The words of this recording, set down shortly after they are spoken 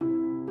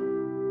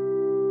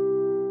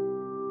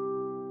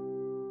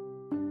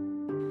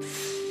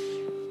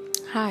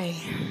Hi,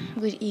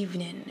 good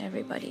evening,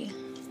 everybody.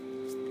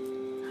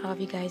 How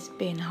have you guys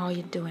been? How are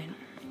you doing?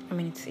 I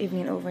mean, it's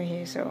evening over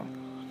here, so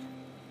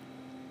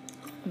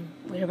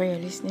wherever you're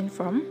listening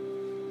from,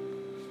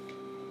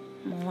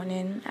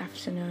 morning,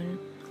 afternoon,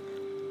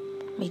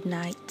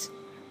 midnight,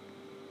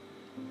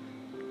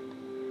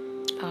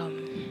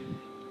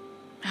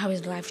 how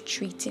is life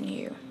treating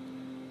you?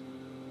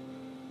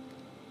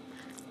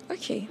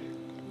 Okay.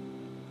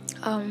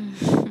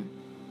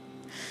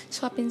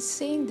 So I've been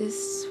saying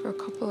this for a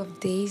couple of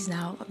days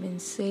now. I've been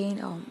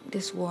saying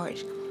this word,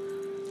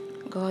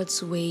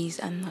 God's ways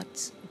and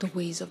not the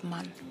ways of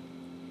man.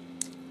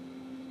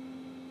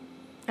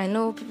 I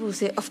know people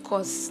say, of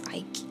course,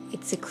 like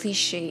it's a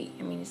cliche.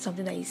 I mean, it's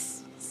something that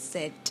is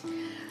said,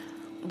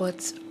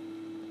 but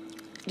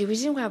the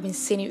reason why I've been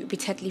saying it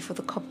repeatedly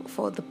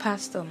for the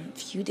past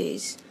few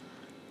days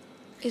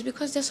is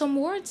because there's some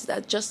words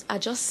that are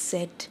just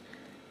said,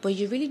 but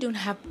you really don't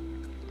have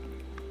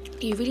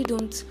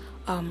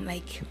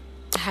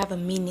have a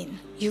meaning.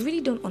 You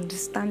really don't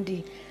understand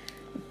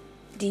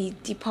the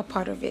deeper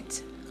part of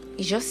it.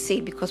 You just say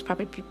it because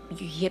probably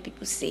you hear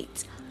people say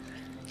it.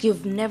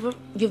 You've never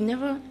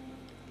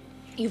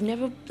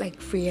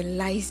like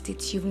realized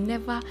it. You've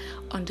never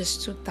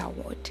understood that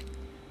word.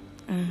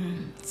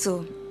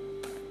 So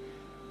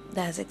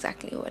that's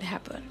exactly what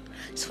happened.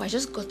 So I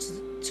just got to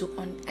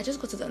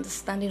the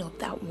understanding of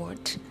that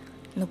word.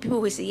 People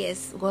always say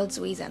yes, God's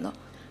ways are not.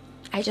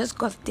 I just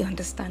got the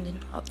understanding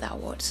of that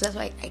word. So that's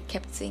why I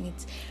kept saying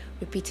it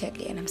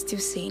repeatedly, and I'm still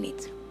saying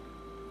it.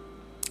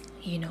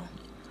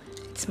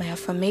 It's my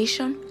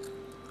affirmation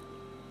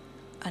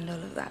and all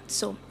of that.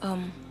 So,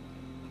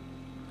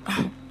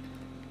 have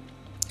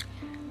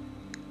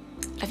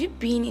you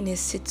been in a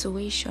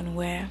situation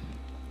where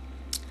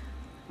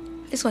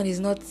this one is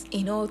not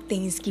in all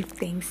things give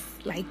thanks?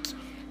 Like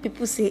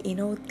people say,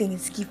 in all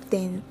things give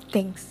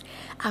thanks.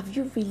 Have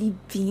you really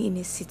been in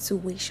a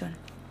situation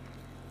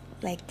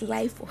like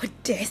life or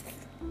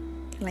death?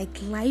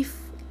 Like life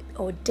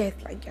or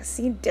death, like you're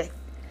seeing death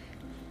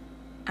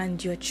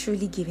and you're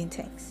truly giving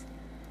thanks?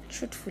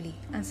 Truthfully,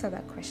 answer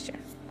that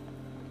question.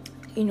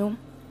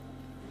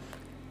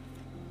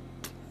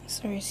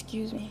 Sorry,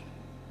 excuse me.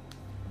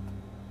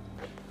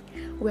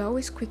 We're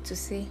always quick to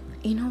say,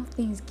 in all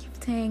things give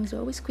thanks. We're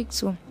always quick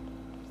to,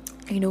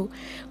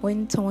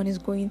 when someone is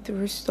going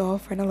through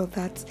stuff and all of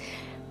that,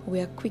 we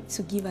are quick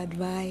to give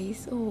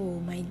advice. Oh,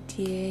 my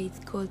dear, it's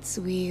God's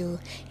will.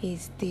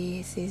 It's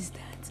this, it's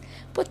that.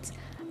 But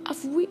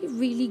have we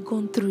really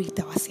gone through it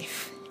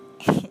ourselves?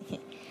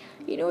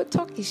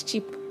 Talk is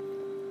cheap.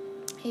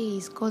 Hey,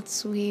 it's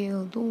God's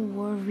will. Don't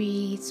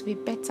worry. It's be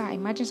better.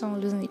 Imagine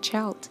someone losing a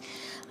child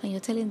and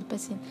you're telling the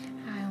person,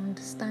 I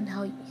understand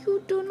how.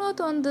 You do not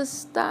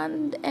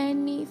understand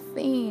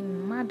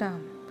anything,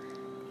 madam.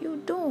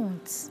 You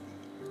don't.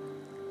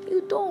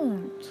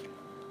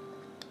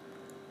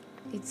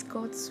 It's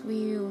God's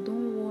will.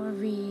 Don't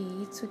worry.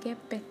 It will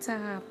get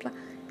better.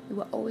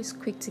 You are always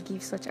quick to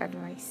give such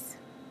advice.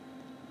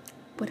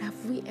 But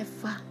have we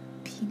ever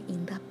been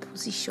in that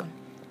position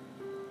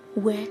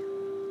where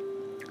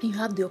you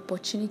have the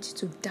opportunity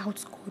to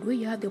doubt God, where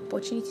you have the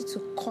opportunity to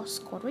curse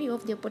God, where you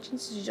have the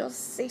opportunity to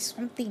just say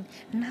something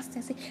nasty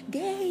and say,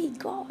 hey,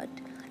 God?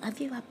 Have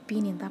you ever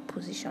been in that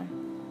position?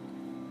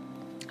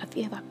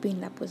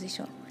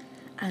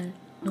 And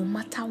no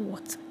matter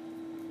what,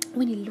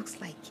 when it looks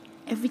like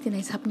everything that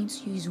is happening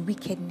to you is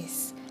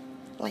wickedness,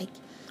 like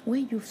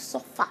when you've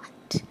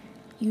suffered,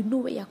 you know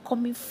where you're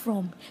coming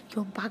from,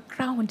 your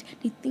background,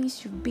 the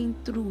things you've been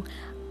through,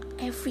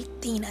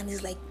 everything, and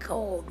it's like,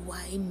 God,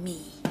 why me?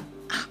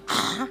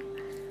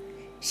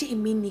 Is it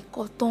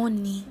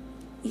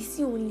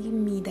only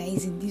me that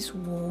is in this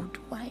world?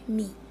 Why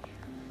me?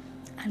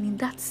 And in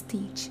that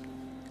stage,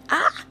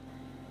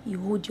 you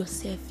hold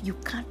yourself, you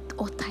can't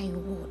utter a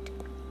word.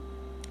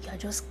 You are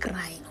just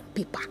crying on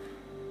paper.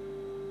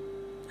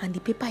 And the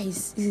paper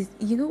is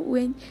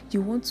when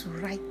you want to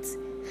write,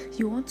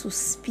 you want to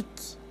speak,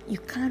 you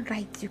can't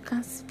write, you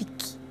can't speak.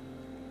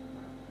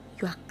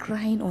 You are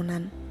crying on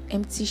an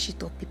empty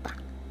sheet of paper.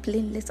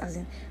 Plainless, as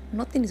in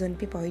nothing is on the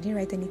paper, you didn't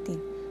write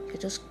anything. You're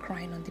just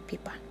crying on the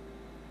paper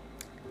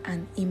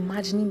and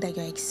imagining that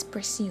you're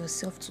expressing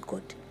yourself to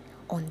God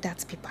on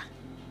that paper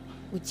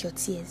with your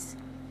tears.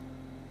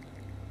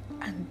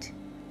 And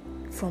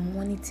from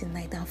morning till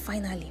night, and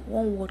finally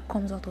one word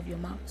comes out of your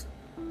mouth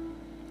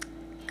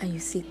and you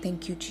say,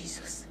 thank you,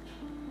 Jesus.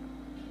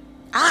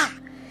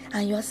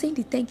 And you are saying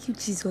the thank you,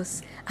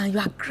 Jesus, and you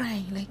are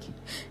crying like,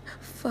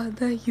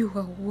 Father, you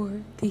are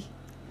worthy.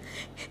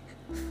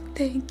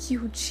 Thank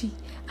you, G.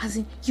 As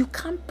in, you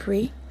can't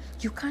pray,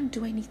 you can't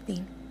do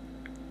anything,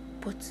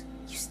 but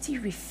you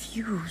still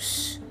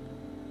refuse.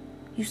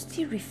 You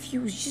still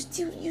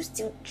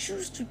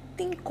choose to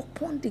think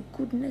upon the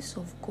goodness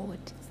of God.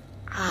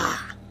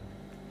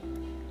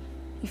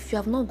 If you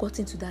have not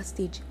gotten to that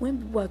stage, when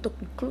people are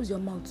talking, close your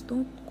mouth.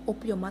 Don't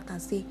open your mouth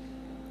and say,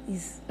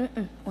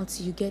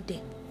 until you get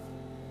there.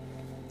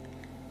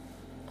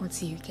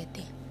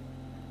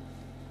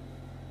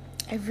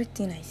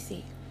 Everything I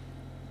say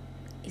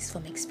is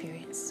from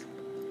experience.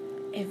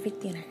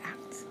 everything I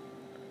act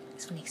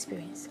is on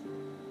experience.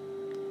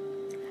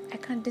 I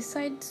can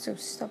decide to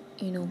stop,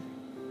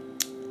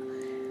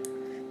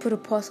 put a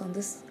pause on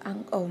this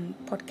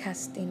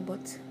podcast thing,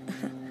 but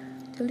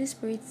the Holy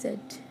Spirit said,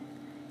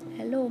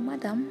 "Hello,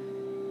 madam,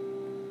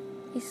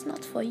 it's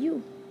not for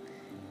you.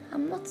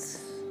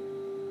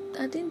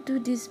 I didn't do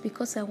this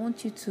because I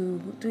want you to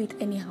do it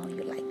anyhow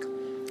you like.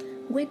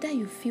 Whether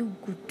you feel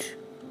good,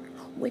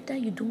 whether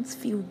you don't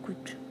feel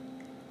good,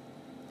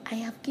 I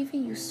have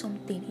given you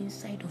something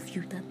inside of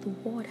you that the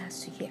world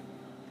has to hear.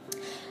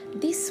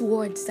 These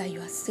words that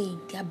you are saying,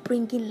 they are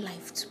bringing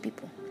life to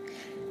people.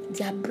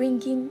 They are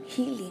bringing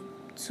healing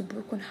to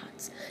broken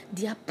hearts.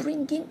 They are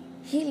bringing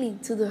healing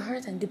to the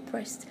hurt and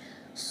depressed.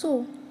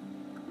 So,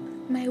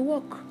 my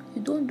work,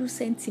 you don't do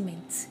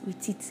sentiments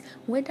with it.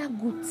 Whether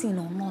good thing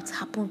or not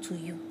happen to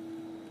you."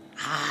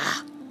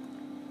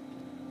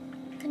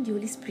 And the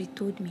Holy Spirit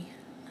told me,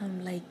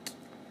 I'm like,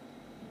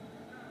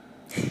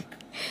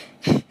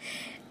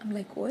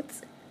 what?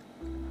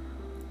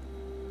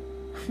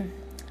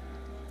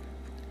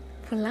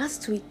 For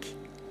last week,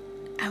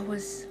 I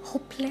was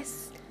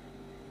hopeless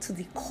to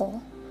the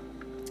core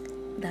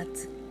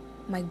that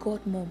my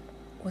godmom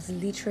was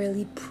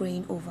literally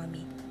praying over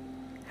me.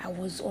 I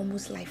was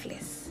almost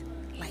lifeless.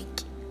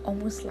 Like,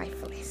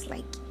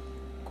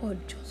 God,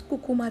 just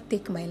kukuma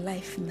take my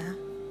life now.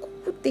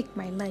 Kuku take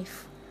my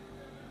life.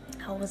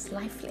 I was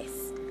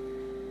lifeless.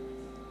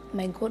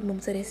 My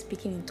godmom started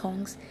speaking in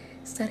tongues,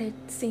 started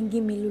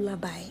singing me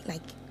lullaby,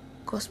 like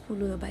gospel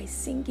lullaby,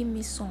 singing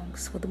me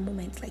songs for the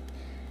moment. Like,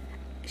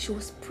 she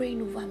was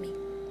praying over me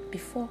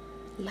before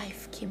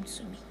life came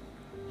to me.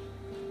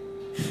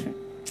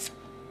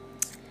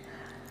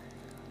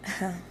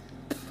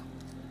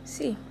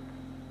 See,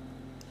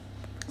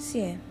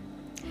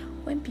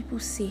 when people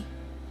say,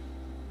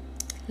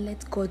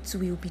 "Let God's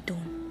will be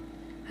done,"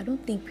 I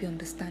don't think we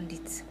understand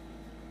it.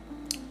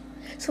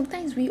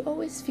 Sometimes we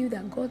always feel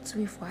that God's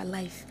will for our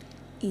life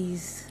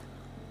is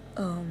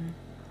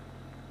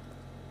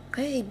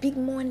hey, big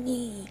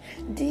money,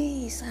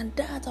 this and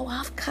that, I will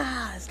have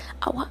cars.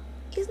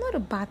 It's not a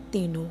bad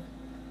thing, no.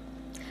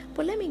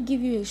 But let me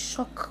give you a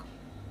shock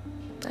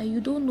that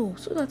you don't know,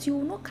 so that you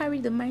will not carry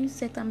the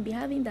mindset and be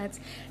having that,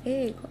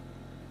 hey,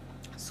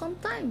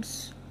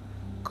 sometimes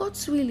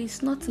God's will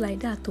is not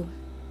like that, oh.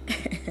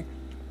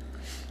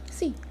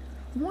 See,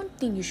 one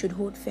thing you should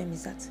hold firm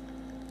is that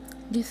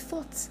the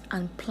thoughts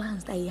and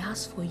plans that He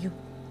has for you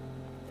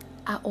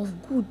are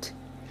of good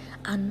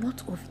and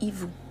not of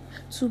evil,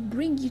 to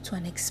bring you to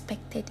an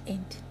expected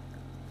end.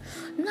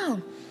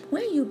 Now,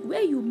 where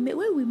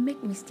we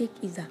make mistake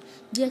is that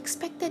the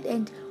expected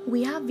end,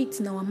 we have it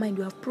in our mind,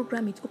 we have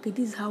programmed it. Okay,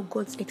 this is how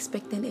God's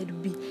expected end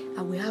will be,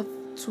 and we have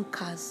 2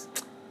 cars.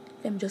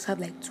 Let me just have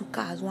like 2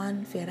 cars,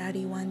 one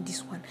Ferrari, one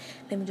this one.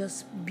 Let me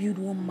just build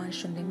one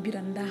mansion, then build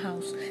another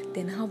house,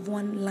 then have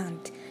one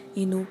land,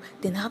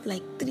 then have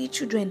like 3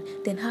 children,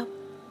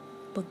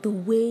 but the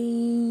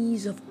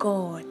ways of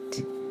God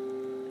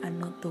are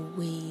not the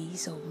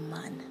ways of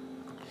man.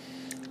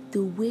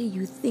 The way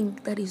you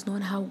think, that is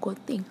not how God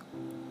thinks.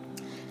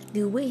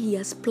 The way He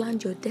has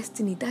planned your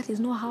destiny, that is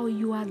not how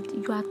you are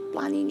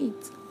planning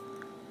it.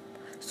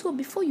 So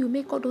before you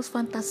make all those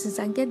fantasies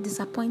and get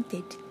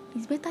disappointed,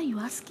 it's better you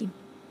ask Him,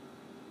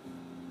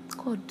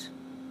 God,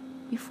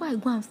 before I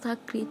go and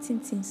start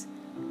creating things,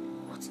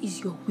 what is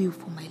your will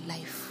for my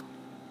life?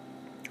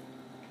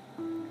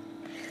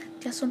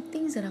 There are some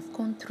things that I've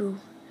gone through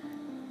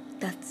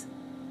that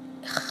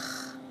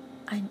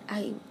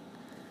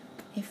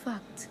in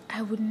fact,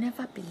 I would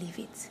never believe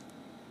it.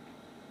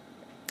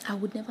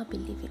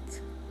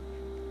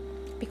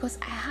 Because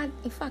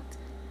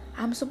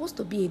I'm supposed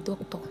to be a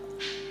doctor.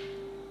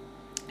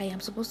 I am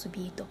supposed to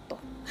be a doctor.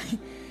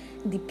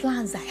 The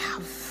plans I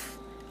have,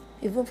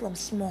 even from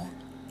small,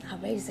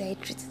 I've already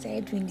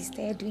started doing this,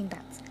 started doing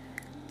that.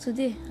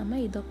 Today, am I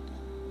a doctor?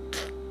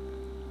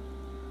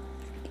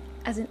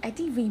 As in, I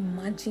didn't even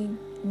imagine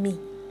me.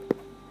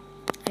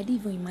 I didn't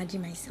even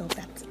imagine myself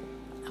that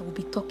I will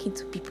be talking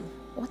to people.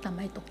 What am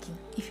I talking?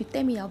 If you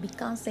tell me I'll be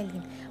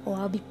counseling, or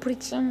I'll be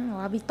preaching,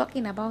 or I'll be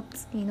talking about,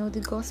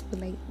 the gospel,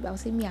 like I'll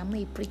say, me, I'm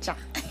not a preacher.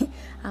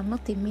 I'm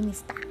not a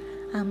minister.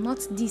 I'm not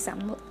this,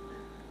 I'm not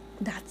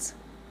that.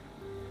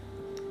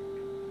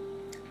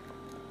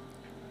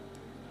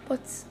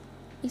 But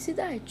it's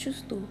either I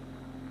choose to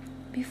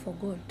be for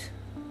God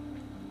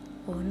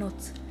or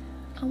not.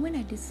 And when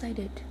I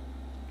decided,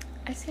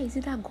 I said, it's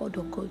either God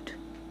or God.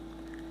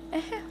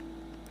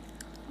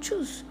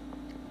 Choose.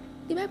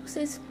 The Bible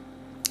says,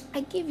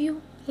 I give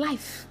you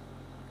life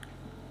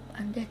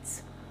and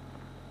death,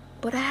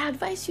 but I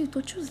advise you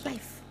to choose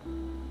life.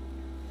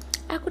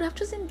 I could have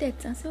chosen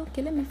death and say,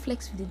 okay, let me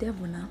flex with the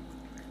devil now.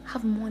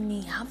 Have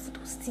money, have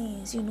those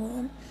things,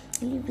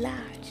 live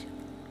large.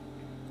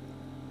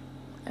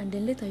 And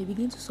then later you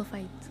begin to suffer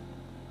it.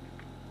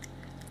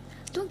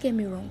 Don't get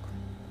me wrong.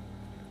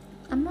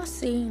 I'm not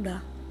saying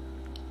that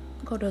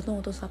God does not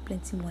want us to have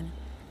plenty of money.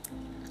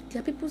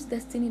 There are people's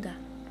destiny that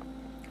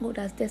God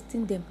has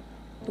destined them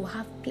to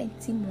have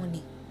plenty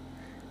money,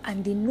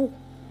 and they know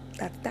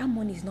that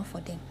money is not for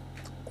them,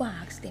 go and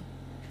ask them.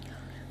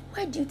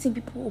 Why do you think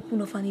people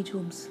open orphanage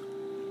homes?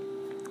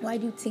 Why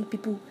do you think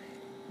people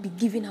be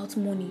giving out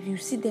money? You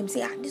see them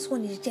say, this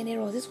one is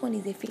generous, this one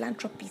is a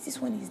philanthropist, this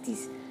one is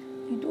this.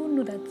 You don't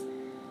know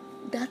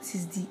that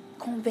is the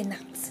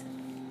covenant.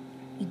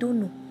 You don't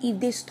know. If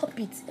they stop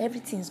it,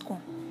 everything's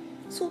gone.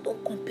 So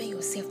don't compare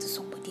yourself to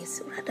somebody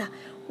else. Rather,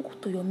 go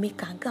to your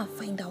maker and go and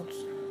find out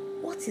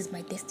what is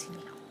my destiny.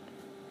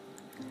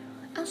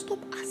 And stop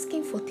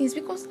asking for things,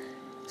 because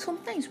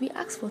sometimes we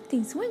ask for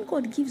things. When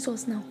God gives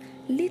us now,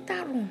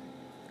 later on,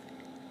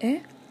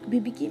 we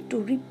begin to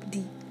reap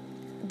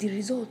the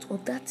result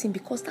of that thing,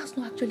 because that's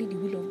not actually the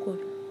will of God.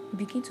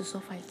 We begin to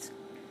suffer it.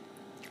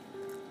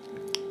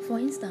 For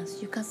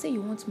instance, you can say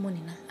you want money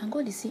now, and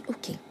God is saying,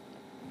 okay,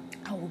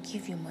 I will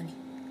give you money.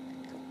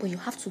 But you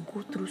have to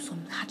go through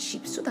some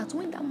hardships so that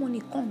when that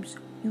money comes,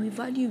 you will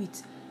value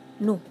it.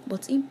 No,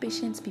 but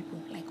impatient people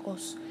like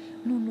us,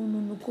 no,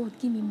 God,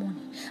 give me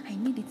money. I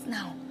need it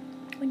now.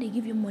 When they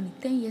give you money,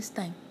 10 years'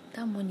 time,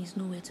 that money is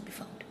nowhere to be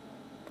found.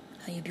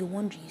 And you'll be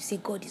wondering, you say,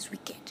 God is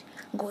wicked.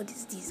 God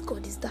is this,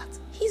 God is that.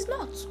 He's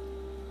not.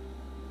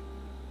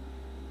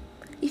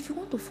 If you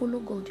want to follow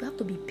God, you have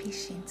to be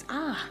patient.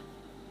 You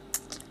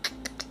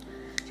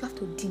have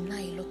to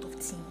deny a lot of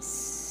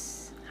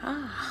things.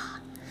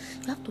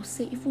 You have to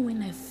say, even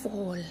when I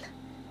fall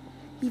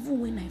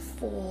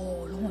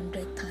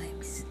 100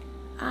 times,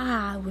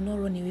 I will not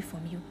run away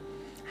from you.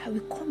 I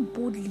will come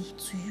boldly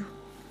to you.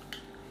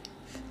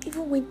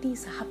 Even when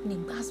things are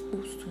happening, that's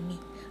close to me,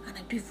 and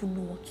I don't even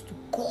know what to do.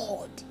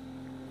 God,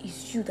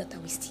 it's you that I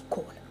will still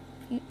call.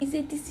 It's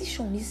a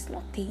decision.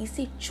 It's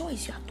a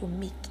choice you have to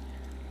make.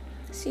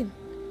 See,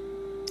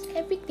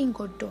 everything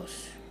God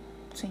does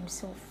to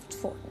himself,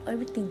 for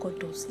everything God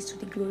does is to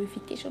the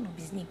glorification of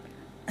his name.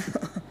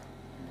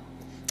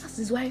 That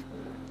is why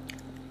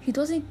he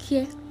doesn't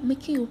care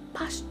making you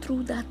pass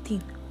through that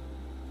thing,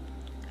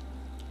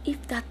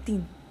 if that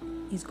thing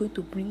is going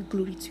to bring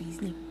glory to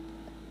his name.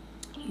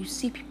 You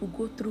see people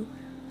go through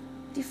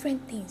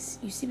different things.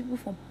 You see people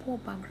from poor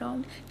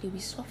background, they will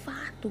suffer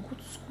to go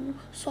to school,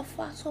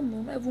 some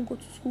will not even go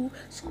to school,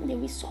 some they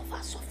will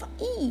suffer.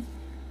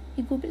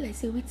 It go be like,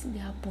 say, waiting they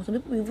happen. Some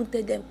people will even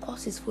tell them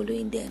courses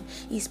following them,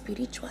 is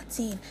spiritual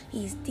thing,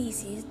 is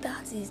this, is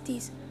that, is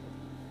this.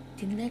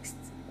 The next,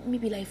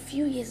 maybe like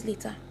few years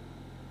later,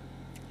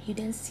 you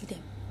then see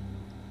them.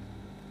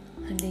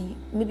 And then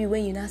maybe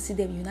when you now see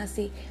them, you now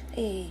say,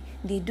 hey,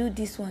 they do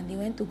this one, they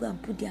went to go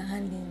and put their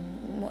hand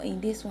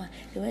in this one,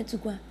 they went to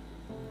go and...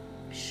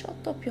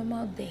 Shut up your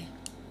mouth there.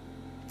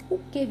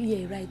 Who gave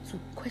you a right to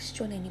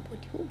question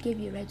anybody? Who gave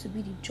you a right to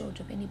be the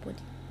judge of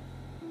anybody?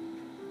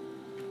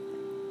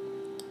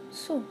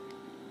 So,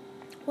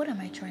 what am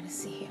I trying to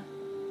say here?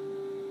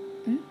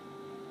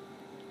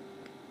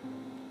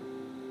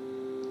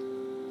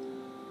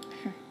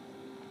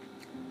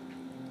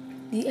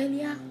 The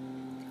earlier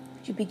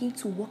you begin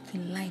to walk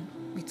in line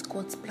with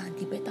God's plan,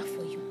 the better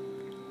for you.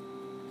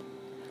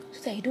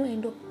 So that you don't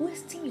end up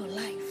wasting your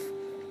life,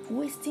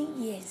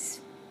 wasting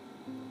years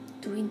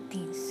doing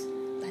things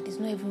that is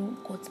not even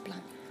God's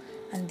plan.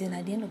 And then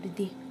at the end of the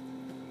day,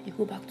 you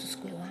go back to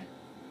square one.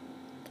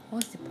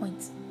 What's the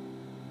point?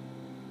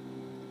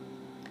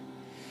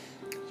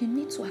 You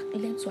need to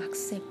learn to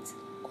accept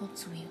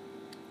God's will,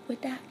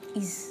 whether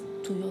it's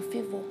to your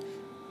favor,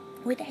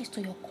 whether it's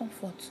to your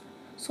comfort.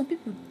 Some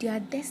people, they are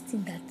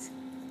destined that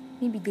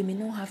maybe they may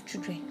not have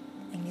children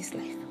in this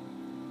life.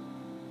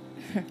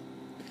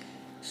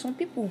 Some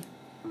people,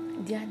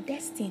 they are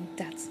destined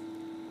that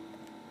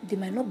they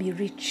might not be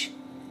rich,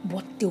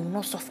 but they will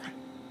not suffer.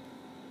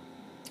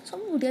 Some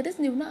people, they are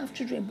destined they will not have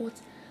children, but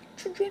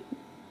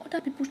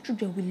other people's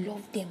children will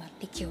love them and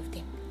take care of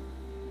them.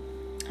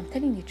 I'm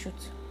telling the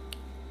truth.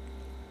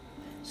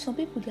 Some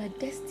people, they are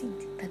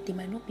destined that they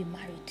might not be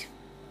married.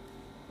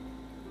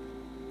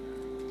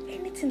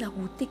 Anything that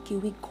will take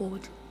away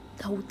God,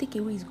 that will take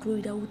away his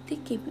glory, that will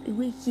take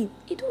away him,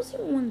 he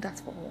doesn't want that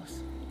for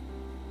us.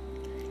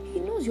 He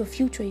knows your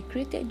future. He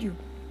created you.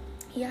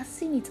 He has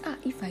seen it.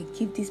 If I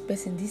give this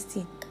person this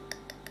thing,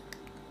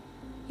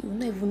 he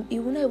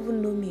will not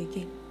even know me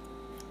again.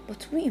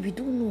 But we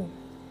don't know.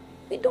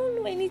 We don't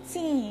know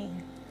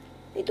anything.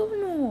 We don't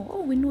know.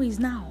 All we know is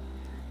now.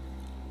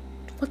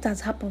 What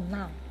has happened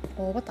now,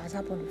 or what has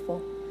happened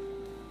before.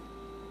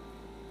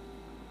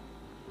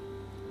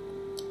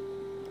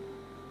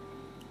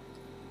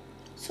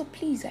 So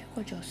please, I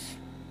urge us.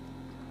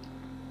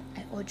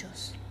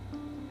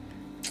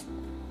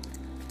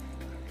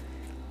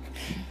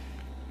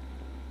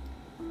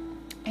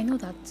 I know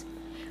that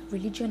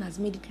religion has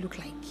made it look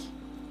like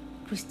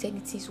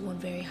Christianity is one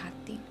very hard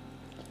thing.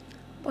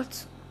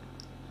 But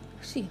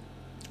see,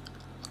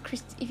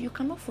 if you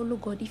cannot follow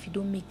God, if you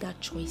don't make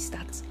that choice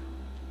that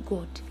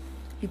God,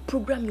 you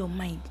program your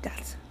mind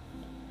that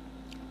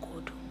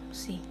God,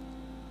 see,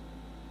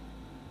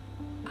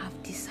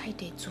 I've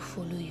decided to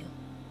follow you.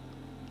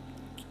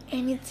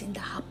 Anything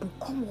that happens,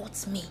 come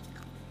what may,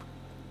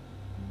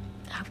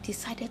 I've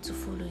decided to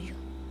follow you.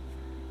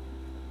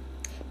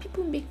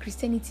 people make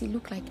Christianity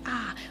look like,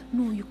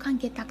 no, you can't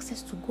get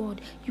access to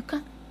God.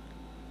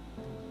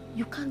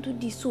 You can't do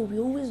this. So we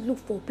always look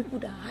for people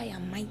that are high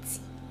and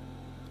mighty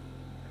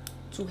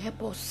to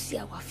help us see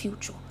our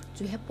future,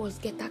 to help us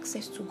get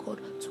access to God,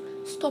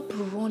 to stop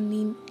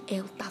running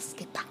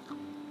helter-skelter.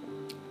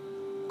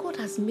 God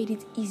has made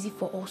it easy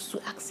for us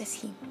to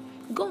access Him.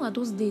 Gone are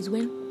those days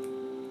when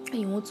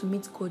you want to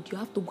meet God, you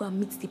have to go and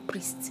meet the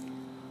priest.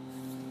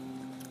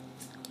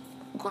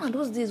 Gone are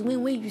those days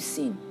when you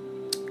sin,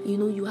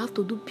 you have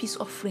to do peace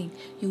offering,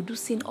 you do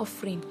sin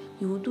offering,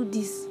 you will do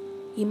this.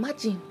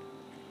 Imagine,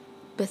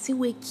 person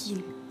will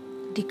kill,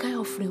 the kind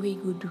of offering where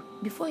you go do.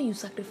 Before you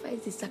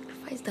sacrifice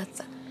that,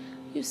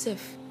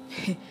 yourself.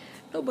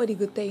 Nobody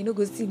go tell you, no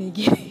go sin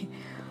again.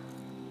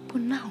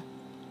 But now,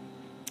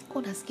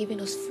 God has given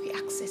us free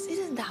access.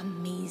 Isn't that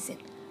amazing?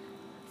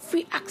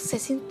 Free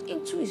access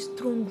into His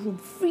throne room.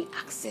 Free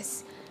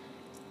access.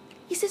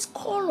 He says,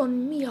 call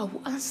on me, I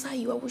will answer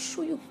you. I will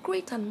show you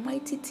great and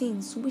mighty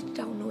things which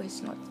thou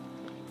knowest not.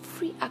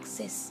 Free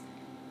access.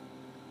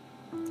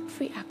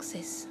 Free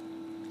access.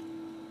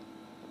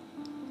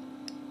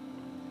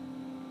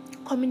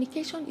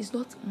 Communication is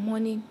not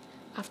morning,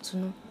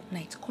 afternoon,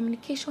 night.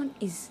 Communication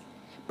is,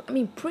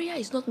 prayer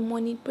is not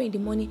morning, pray in the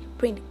morning,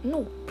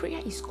 no,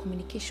 prayer is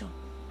communication.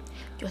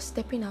 You're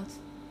stepping out.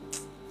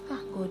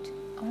 God,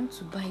 I want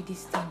to buy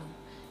this thing.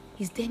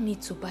 Is there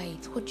need to buy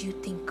it? What do you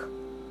think?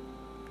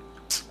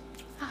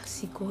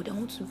 See, God,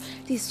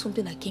 this is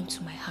something that came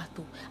to my heart,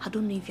 though. I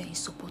don't know if you're in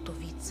support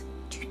of it.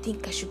 Do you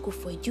think I should go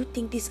for it? Do you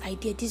think this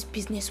idea, this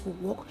business will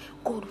work?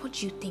 God, what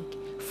do you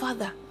think?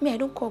 Father, I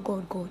don't call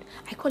God.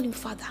 I call Him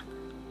Father.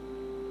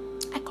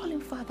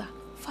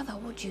 Father,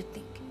 what do you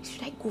think?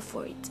 Should I go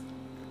for it?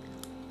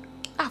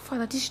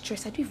 Father, this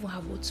stress, I don't even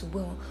have what to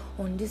wear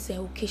on this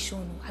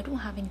occasion. I don't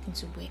have anything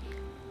to wear.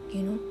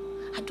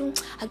 I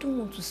don't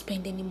want to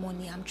spend any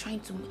money. I'm trying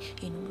to,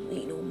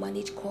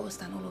 manage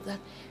costs and all of that.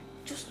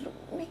 Just look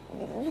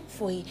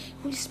for a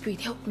Holy Spirit,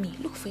 help me.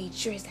 Look for a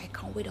dress that I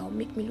can wear that will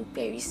make me look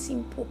very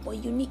simple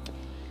but unique.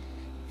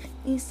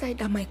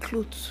 Inside are my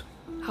clothes.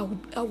 I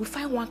will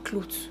find one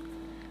clothes,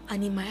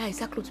 and in my eyes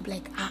that clothes will be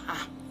like,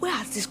 where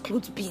has this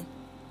clothes been?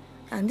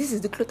 And this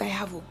is the clothes I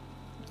have.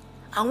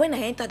 And when I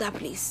enter that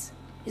place,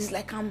 it's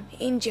like I'm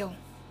angel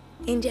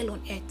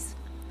on earth.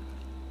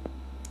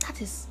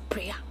 That is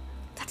prayer.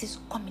 That is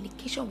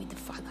communication with the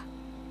Father.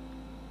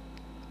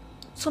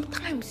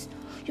 Sometimes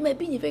you might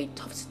be in a very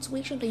tough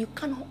situation that you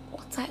cannot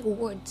utter a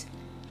word.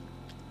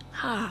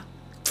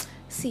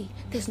 See,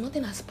 there's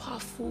nothing as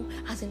powerful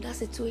as in that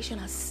situation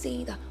as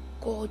saying that,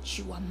 God,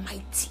 you are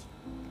mighty.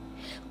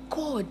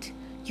 God,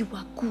 you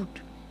are good.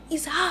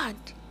 It's hard.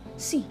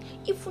 See,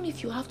 even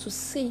if you have to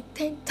say it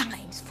 10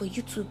 times for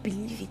you to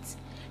believe it.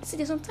 See,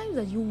 there's sometimes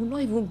that you will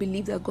not even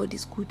believe that God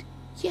is good.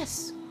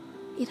 Yes,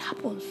 it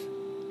happens.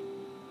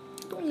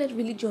 Don't let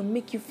religion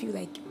make you feel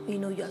like,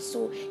 you're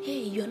so,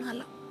 you're not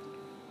allowed.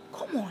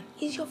 Come on,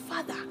 He's your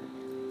Father.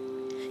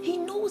 He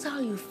knows how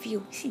you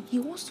feel. See, He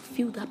wants to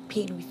feel that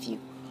pain with you.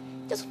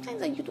 There's sometimes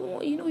that you don't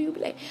know, you'll be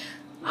like,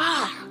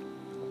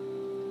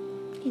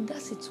 in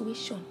that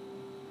situation,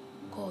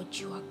 God,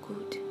 you are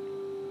good.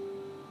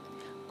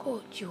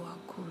 God, you are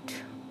good.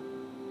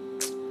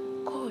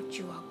 God,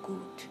 you are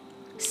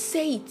good.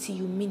 Say it till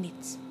you mean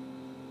it.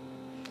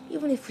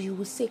 Even if you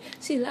will say,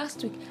 see,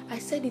 last week, I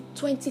said it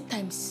 20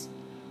 times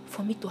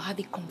for me to have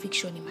a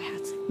conviction in my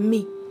heart.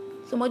 Me.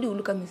 Somebody will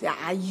look at me and say,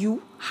 are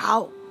you?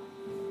 How?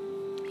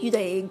 You that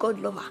are a God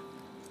lover.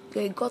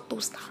 You're a God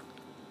toaster.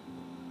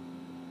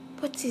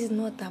 But it's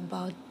not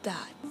about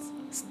that.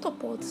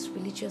 Stop all these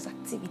religious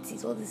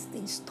activities, all these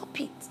things. Stop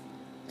it.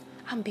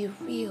 And be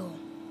real.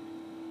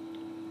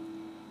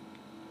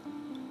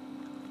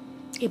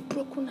 A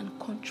broken and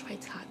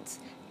contrite heart,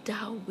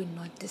 thou will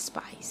not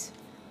despise.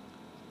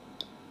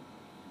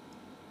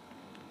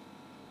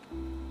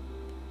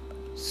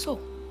 So,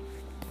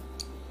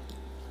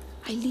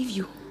 I leave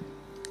you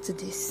to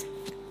this.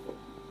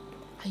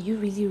 Are you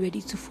really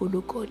ready to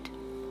follow God?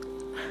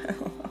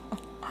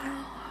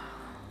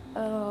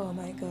 Oh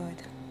my God.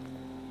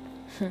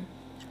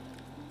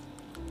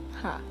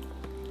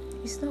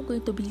 It's not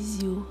going to be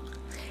easy.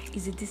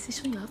 It's a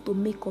decision you have to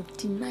make of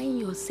denying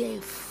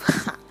yourself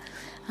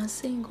and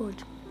saying, God,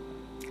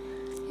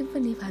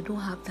 even if I don't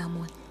have that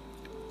money,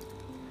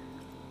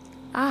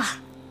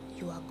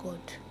 you are God.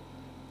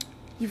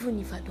 Even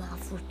if I don't have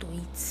food to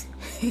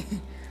eat,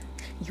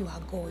 you are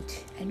God.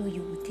 I know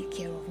you will take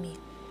care of me.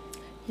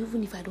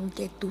 Even if I don't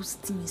get those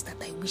things that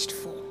I wished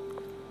for.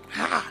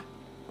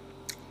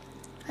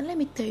 And let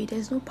me tell you,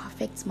 there's no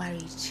perfect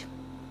marriage.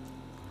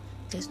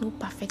 There's no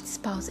perfect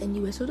spouse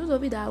anywhere. So those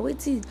of you that are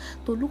waiting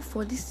to look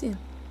for this thing,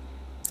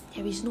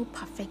 there is no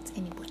perfect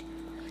anybody.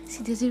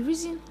 See, there's a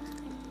reason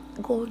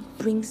God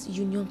brings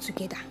union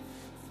together.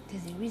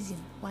 There's a reason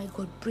why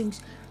God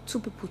brings two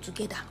people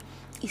together.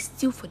 It's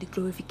still for the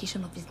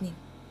glorification of His name.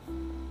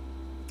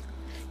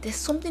 There's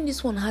something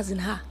this one has in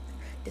her.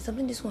 There's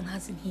something this one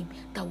has in him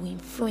that will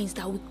influence,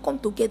 that will come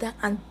together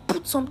and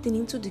put something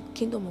into the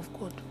kingdom of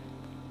God.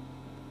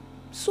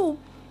 So,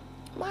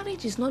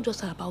 marriage is not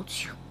just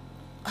about you.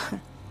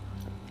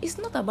 It's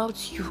not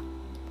about you.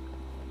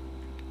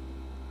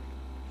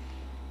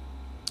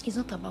 It's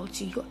not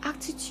about you. Your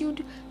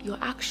attitude, your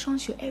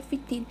actions, your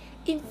everything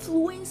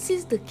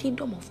influences the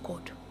kingdom of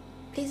God.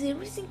 There's a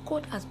reason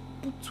God has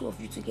put two of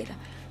you together.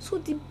 So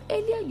the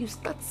earlier you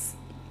start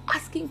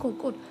asking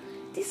God,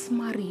 this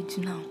marriage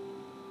now,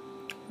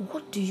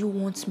 what do you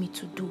want me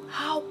to do?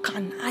 How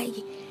can I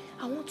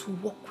want to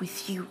work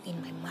with you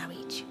in my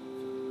marriage.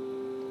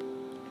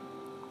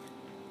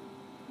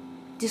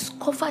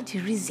 Discover the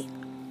reason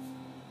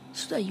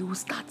so that you will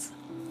start.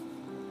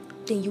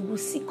 Then you will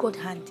see God's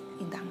hand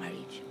in that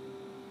marriage.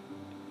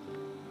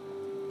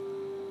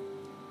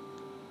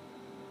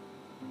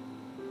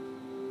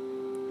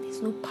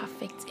 There's no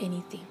perfect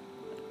anything.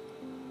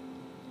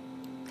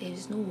 There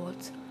is no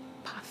what?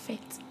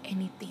 Perfect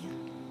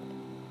anything.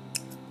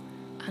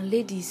 And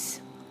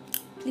ladies,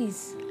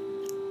 please,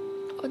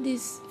 all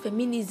this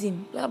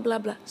feminism, blah, blah,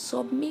 blah.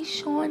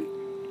 Submission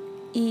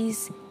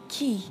is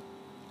key.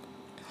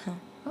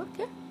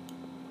 Okay.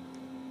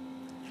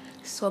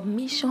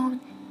 Submission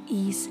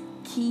is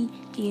key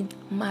in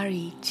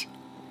marriage.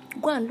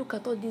 Go and look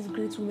at all these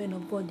great women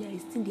of God. They are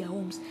still in their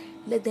homes.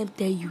 Let them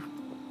tell you.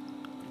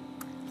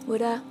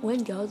 Whether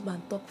when their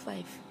husband talk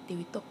 5, they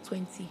will talk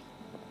 20.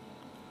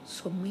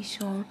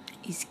 Submission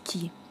is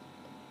key.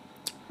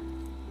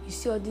 You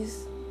see all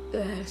these,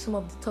 some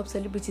of the top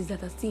celebrities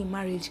that are still in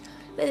marriage.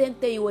 Let them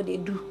tell you what they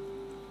do.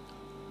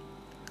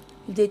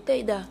 If they tell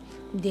you that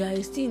they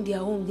are still in their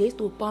home, they used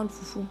to pound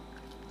fufu.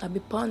 I'll be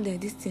pounding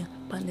this thing,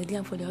 pounding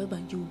them for their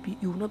husband.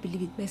 You will not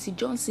believe it. Mercy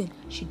Johnson,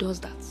 she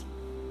does that.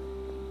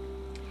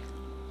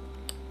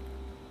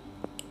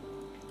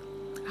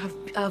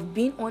 I've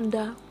been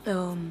under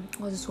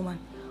what's this woman,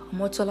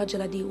 Omotola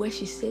Jalade, where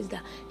she says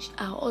that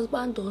her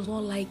husband does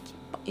not like,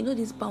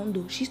 this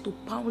poundo. She used to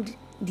pound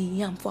the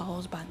yam for her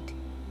husband.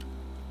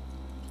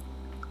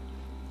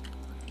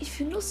 If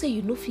you know say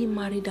you no fit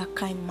marry that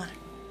kind man,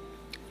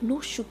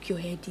 no shook your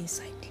head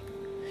inside.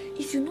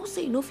 If you know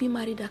say you no fit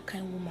marry that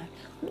kind woman,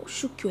 no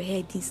shook your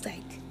head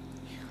inside.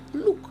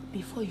 Look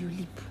before you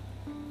leap.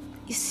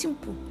 It's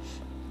simple.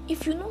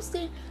 If you know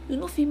say you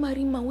no fit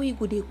marry man where you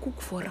go dey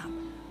cook for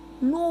him,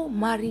 no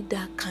marry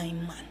that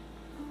kind man.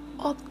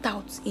 Opt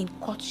out in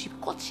courtship.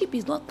 Courtship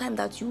is not time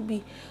that you'll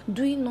be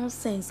doing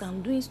nonsense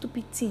and doing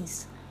stupid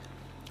things.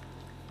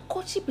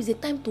 Courtship is a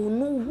time to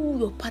know who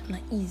your partner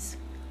is.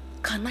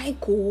 Can I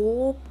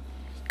cope?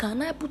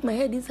 Can I put my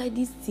head inside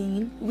this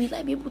thing? Will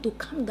I be able to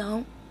calm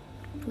down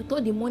with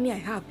all the money I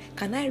have?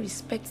 Can I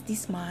respect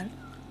this man?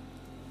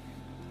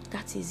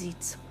 That is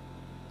it.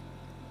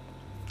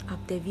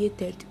 I've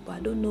deviated, but I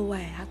don't know why I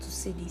had to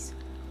say this.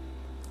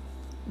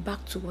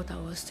 Back to what I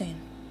was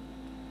saying.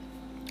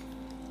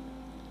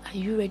 Are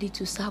you ready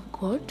to serve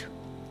God?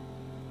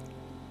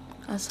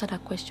 Answer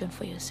that question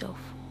for yourself.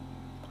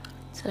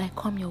 Till I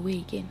come your way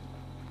again.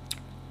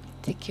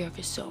 Take care of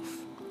yourself.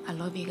 I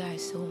love you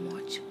guys so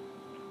much.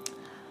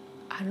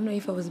 I don't know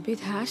if I was a bit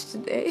harsh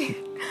today,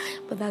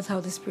 but that's how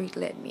the Spirit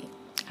led me.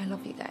 I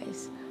love you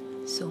guys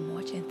so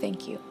much, and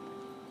thank you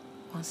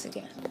once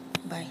again.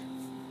 Bye.